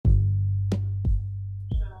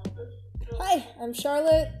Hi, I'm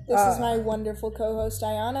Charlotte. This is my wonderful co-host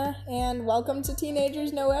Ayana, and welcome to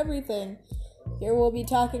Teenagers Know Everything. Here we'll be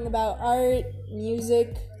talking about art,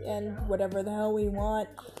 music, and whatever the hell we want.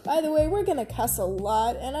 By the way, we're gonna cuss a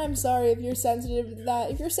lot, and I'm sorry if you're sensitive to that.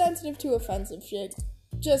 If you're sensitive to offensive shit,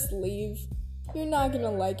 just leave. You're not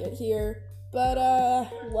gonna like it here. But,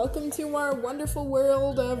 welcome to our wonderful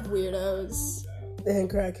world of weirdos. And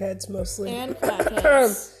crackheads, mostly. And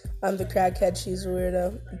crackheads. I'm the crackhead, she's a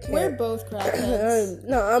weirdo. We're both crackheads.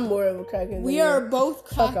 No, I'm more of a crackhead. We are both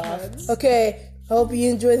Fuck crackheads. off. Okay, hope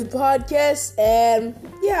you enjoy the podcast, and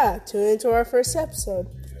yeah, tune into our first episode.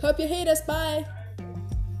 Hope you hate us. Bye.